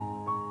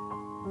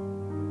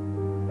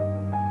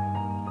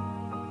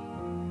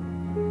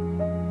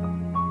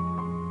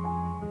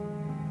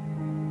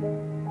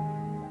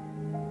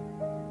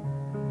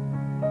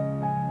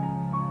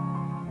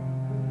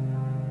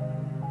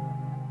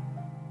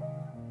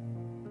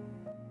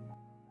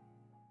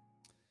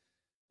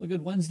Well,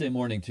 good Wednesday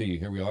morning to you.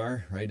 Here we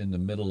are, right in the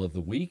middle of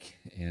the week,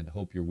 and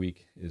hope your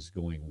week is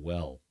going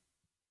well.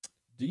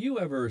 Do you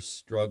ever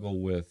struggle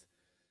with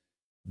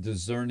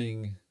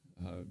discerning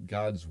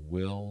God's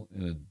will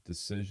in a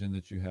decision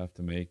that you have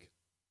to make?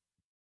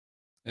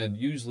 And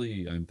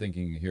usually I'm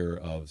thinking here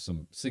of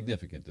some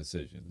significant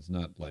decisions,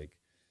 not like,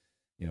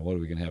 what are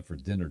we going to have for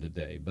dinner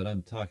today? But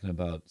I'm talking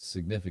about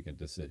significant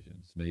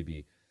decisions,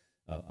 maybe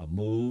a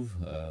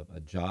move, a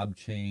job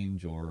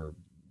change, or,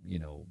 you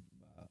know,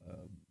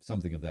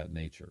 something of that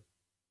nature.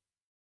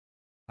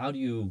 How do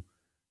you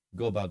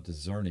go about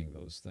discerning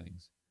those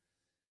things?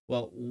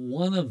 Well,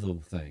 one of the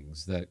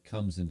things that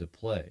comes into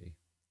play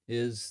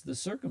is the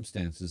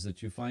circumstances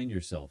that you find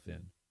yourself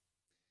in.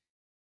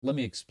 Let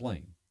me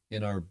explain.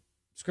 In our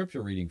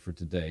scripture reading for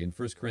today, in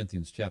 1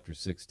 Corinthians chapter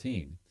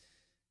 16,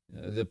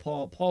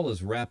 Paul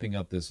is wrapping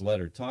up this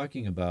letter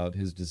talking about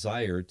his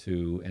desire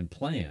to and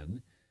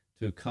plan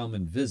to come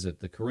and visit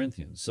the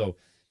Corinthians. So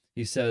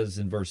he says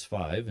in verse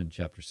 5 in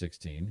chapter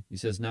 16, he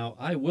says, "Now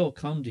I will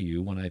come to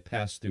you when I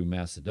pass through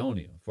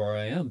Macedonia, for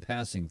I am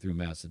passing through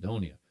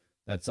Macedonia."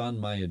 That's on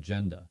my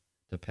agenda,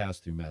 to pass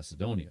through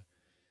Macedonia.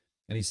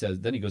 And he says,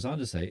 then he goes on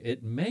to say,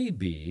 "It may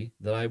be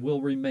that I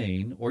will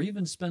remain or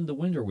even spend the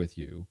winter with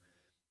you,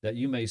 that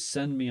you may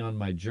send me on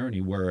my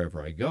journey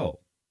wherever I go."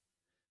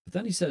 But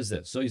then he says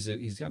this. So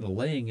he's kind of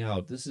laying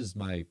out, this is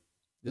my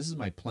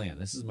plan.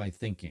 This is my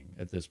thinking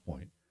at this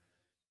point.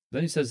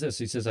 Then he says this.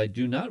 He says, "I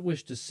do not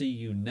wish to see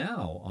you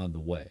now on the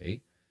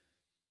way,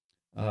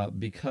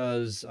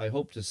 because I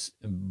hope to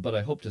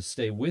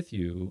stay with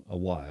you a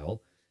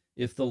while,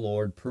 if the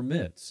Lord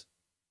permits."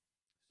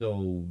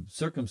 So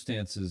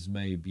circumstances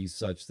may be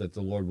such that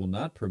the Lord will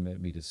not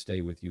permit me to stay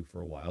with you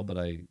for a while, but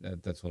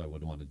that's what I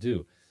would want to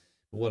do.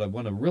 But what I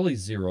want to really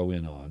zero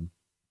in on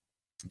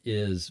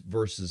is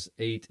verses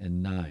 8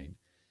 and 9.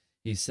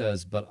 He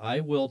says, "But I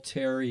will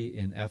tarry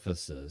in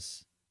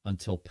Ephesus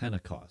until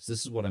Pentecost."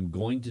 This is what I'm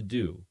going to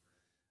do.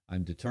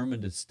 I'm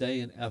determined to stay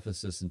in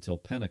Ephesus until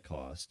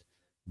Pentecost,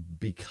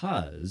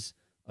 because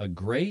a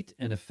great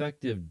and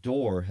effective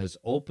door has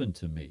opened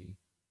to me,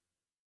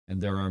 and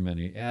there are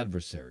many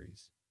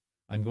adversaries.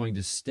 I'm going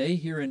to stay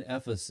here in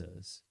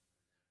Ephesus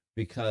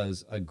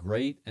because a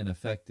great and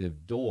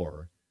effective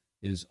door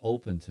is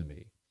open to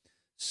me.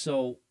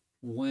 So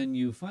when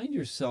you find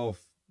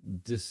yourself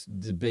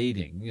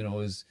debating,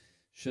 is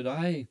should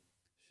I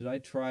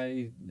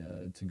try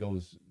to go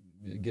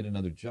get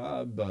another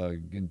job,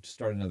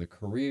 start another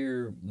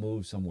career,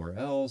 move somewhere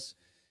else?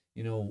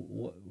 I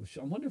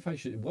wonder if I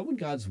should. What would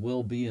God's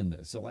will be in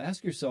this? So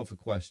ask yourself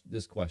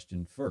this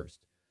question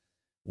first.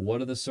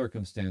 What are the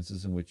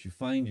circumstances in which you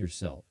find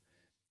yourself?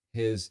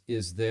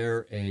 Is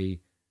there a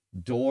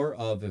door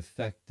of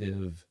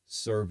effective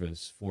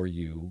service for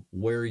you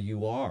where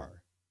you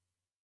are?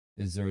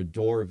 Is there a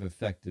door of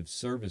effective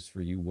service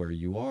for you where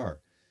you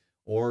are?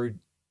 Or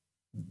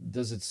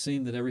does it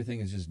seem that everything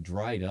is just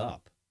dried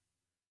up,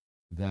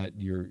 that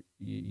you're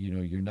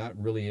not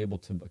really able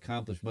to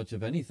accomplish much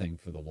of anything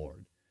for the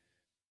Lord?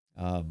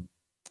 And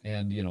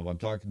I'm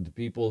talking to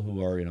people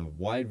who are in a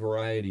wide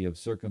variety of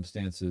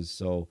circumstances.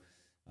 So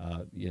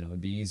it'd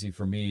be easy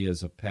for me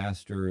as a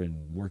pastor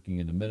and working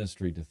in a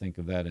ministry to think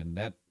of that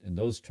in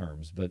those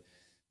terms. But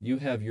you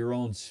have your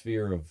own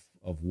sphere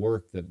of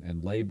work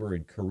and labor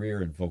and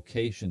career and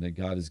vocation that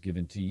God has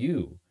given to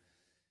you.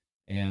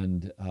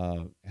 And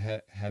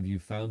have you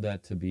found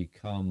that to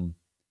become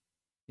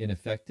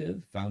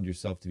ineffective? Found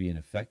yourself to be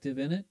ineffective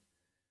in it?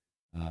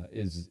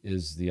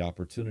 Is the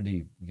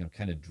opportunity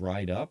kind of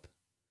dried up,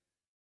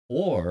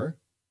 or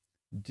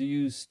do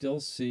you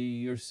still see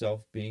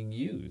yourself being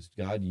used?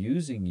 God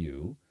using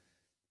you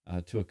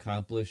to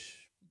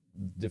accomplish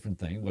different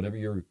things, whatever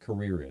your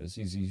career is.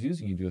 He's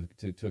using you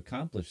to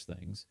accomplish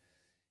things,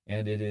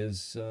 and it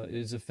is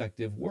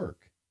effective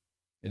work.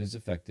 It is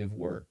effective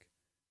work.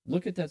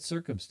 Look at that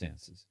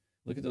circumstances.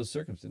 Look at those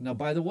circumstances. Now,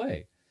 by the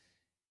way,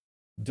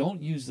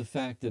 don't use the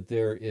fact that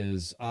there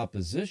is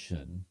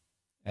opposition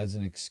as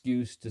an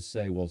excuse to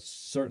say, well,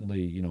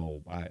 certainly,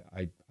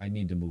 I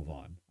need to move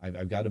on.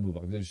 I've got to move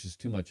on. There's just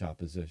too much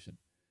opposition.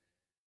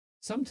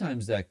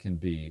 Sometimes that can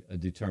be a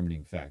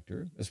determining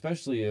factor,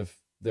 especially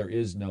if there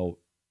is no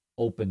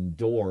open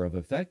door of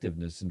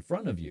effectiveness in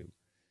front of you.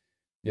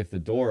 If the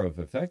door of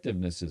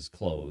effectiveness is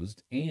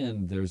closed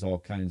and there's all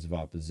kinds of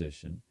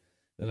opposition,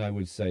 then I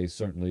would say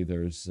certainly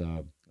there's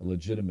a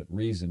legitimate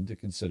reason to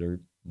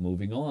consider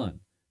moving on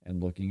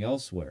and looking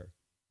elsewhere,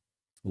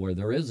 where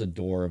there is a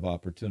door of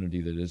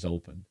opportunity that is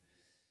open.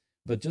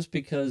 But just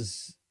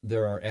because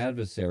there are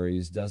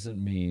adversaries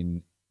doesn't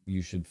mean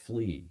you should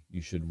flee, you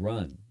should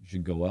run, you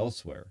should go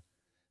elsewhere.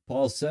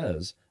 Paul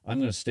says, "I'm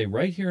going to stay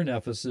right here in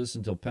Ephesus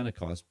until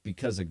Pentecost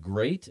because a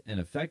great and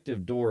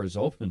effective door is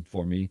open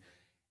for me,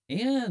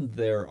 and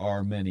there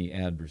are many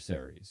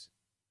adversaries."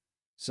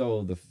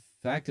 So the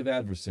fact of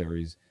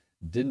adversaries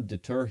didn't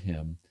deter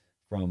him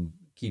from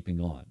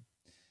keeping on.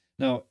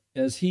 Now,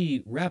 as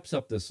he wraps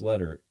up this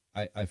letter,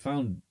 I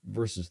found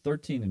verses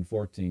 13 and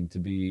 14 to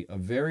be a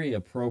very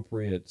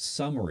appropriate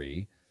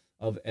summary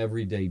of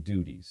everyday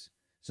duties.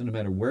 So no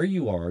matter where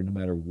you are, no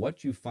matter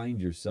what you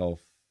find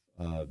yourself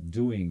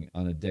doing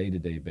on a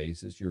day-to-day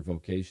basis, your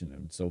vocation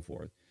and so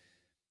forth,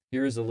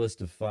 here is a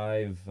list of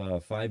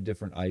five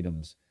different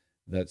items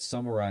that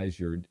summarize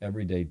your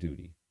everyday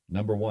duty.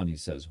 Number one, he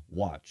says,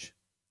 watch,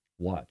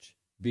 watch,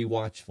 be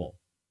watchful.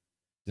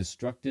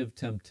 Destructive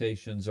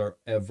temptations are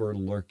ever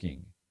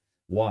lurking.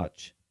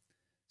 Watch,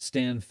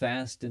 stand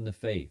fast in the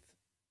faith.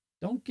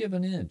 Don't give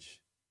an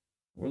inch.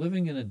 We're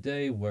living in a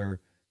day where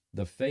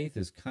the faith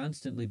is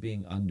constantly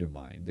being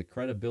undermined. The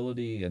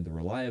credibility and the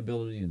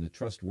reliability and the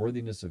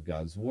trustworthiness of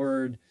God's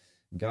word,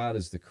 God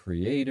is the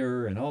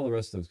creator, and all the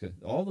rest of those,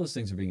 all those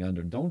things are being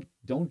under.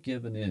 Don't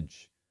give an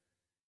inch.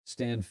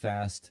 Stand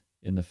fast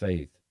in the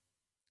faith.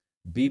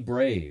 Be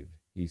brave,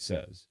 he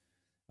says.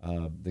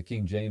 The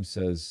King James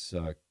says,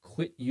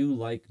 quit you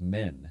like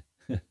men.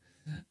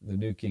 The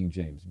New King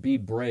James. Be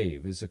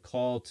brave is a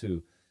call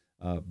to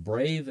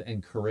brave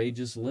and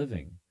courageous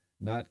living,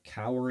 not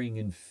cowering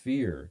in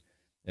fear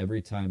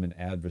every time an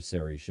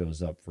adversary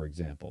shows up, for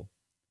example.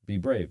 Be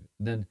brave.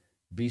 And then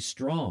be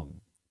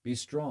strong. Be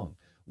strong.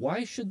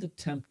 Why should the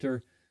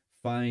tempter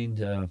find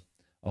a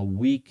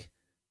weak,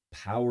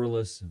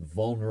 powerless,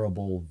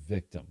 vulnerable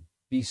victim?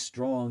 Be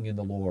strong in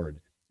the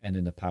Lord and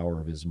in the power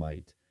of his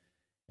might.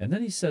 And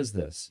then he says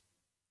this,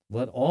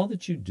 let all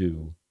that you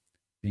do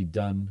be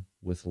done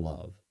with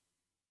love.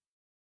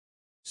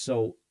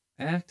 So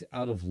act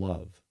out of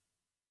love.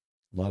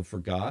 Love for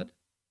God,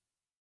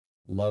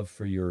 love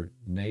for your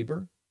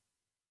neighbor,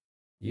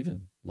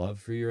 even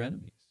love for your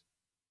enemies.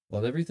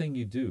 Let everything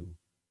you do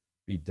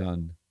be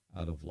done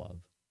out of love.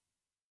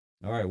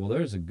 All right, well,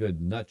 there's a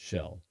good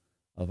nutshell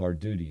of our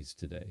duties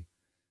today.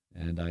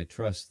 And I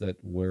trust that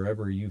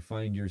wherever you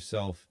find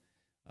yourself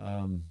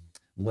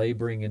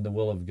laboring in the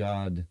will of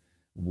God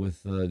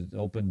with an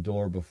open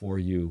door before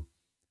you,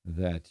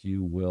 that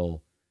you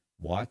will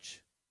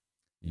watch,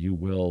 you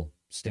will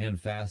stand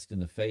fast in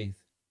the faith,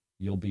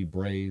 you'll be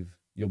brave,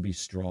 you'll be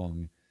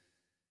strong,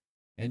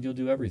 and you'll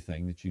do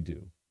everything that you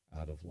do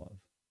out of love.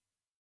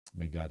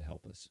 May God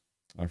help us.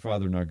 Our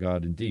Father and our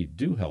God, indeed,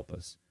 do help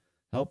us.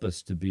 Help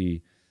us to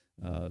be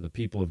the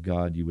people of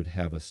God you would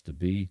have us to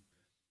be.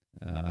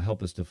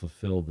 Help us to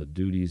fulfill the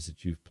duties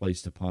that you've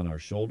placed upon our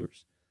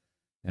shoulders.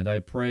 And I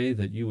pray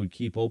that you would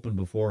keep open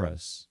before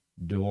us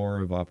door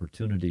of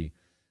opportunity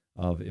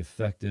of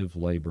effective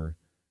labor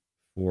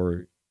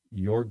for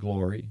your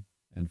glory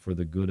and for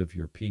the good of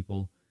your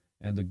people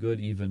and the good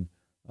even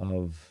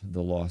of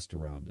the lost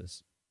around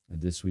us.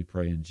 And this we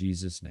pray in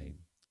Jesus' name.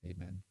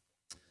 Amen.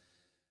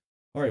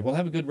 All right, well,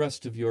 have a good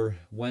rest of your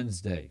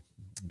Wednesday.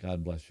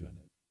 God bless you in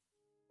it.